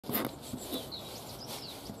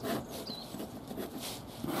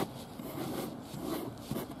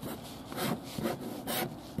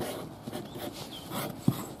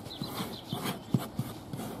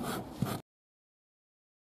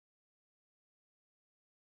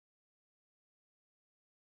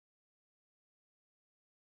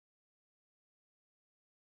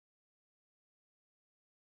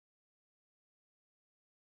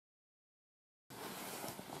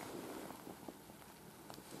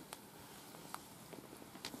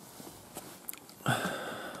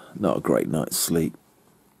Not a great night's sleep.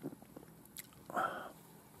 I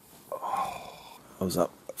was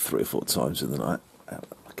up 3 or 4 times in the night.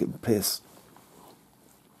 I can piss.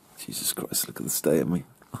 Jesus Christ, look at the state of me.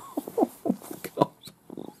 God.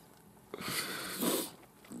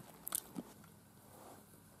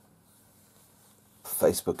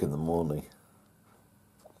 Facebook in the morning.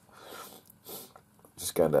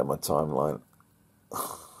 Just going down my timeline.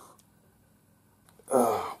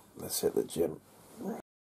 Oh, let's hit the gym.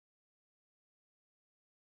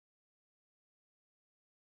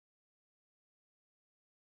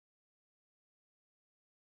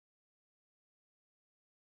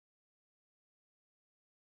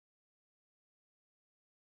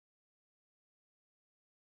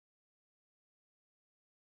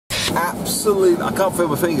 Absolutely, I can't feel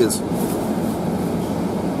my fingers.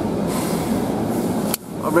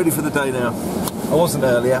 I'm ready for the day now. I wasn't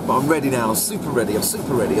earlier, but I'm ready now. I'm super ready. I'm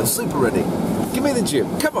super ready. I'm super ready. Give me the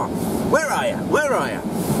gym. Come on. Where are you? Where are you?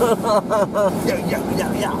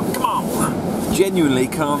 Yeah. Come on. Genuinely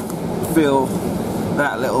can't feel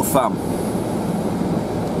that little thumb.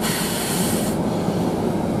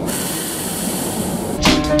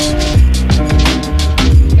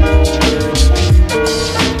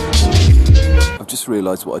 I've just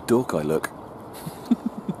realised what a dork I look.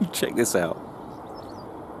 Check this out.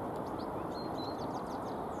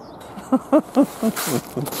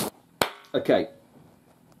 Okay.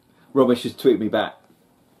 Romesh has tweeted me back.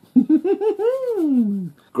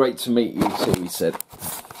 Great to meet you too, he said.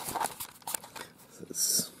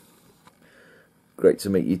 That's great to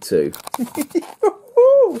meet you too.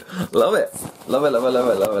 Love it. Love it, love it, love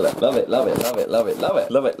it, love it, love it, love it, love it, love it, love it, love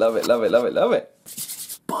it, love it, love it, love it, love it.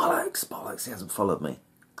 Bollocks, bollocks, he hasn't followed me.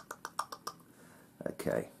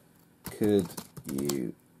 Okay. Could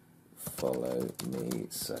you follow me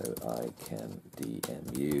so I can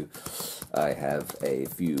DM you? I have a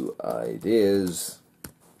few ideas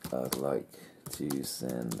I'd like to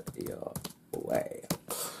send your way.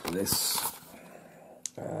 This,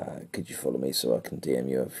 could you follow me so I can DM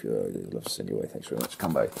you? If you'd love to send your way. Thanks very much.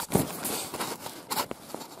 Combo.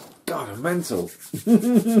 God, I'm mental.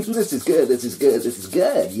 This is good, this is good, this is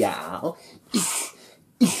good, y'all.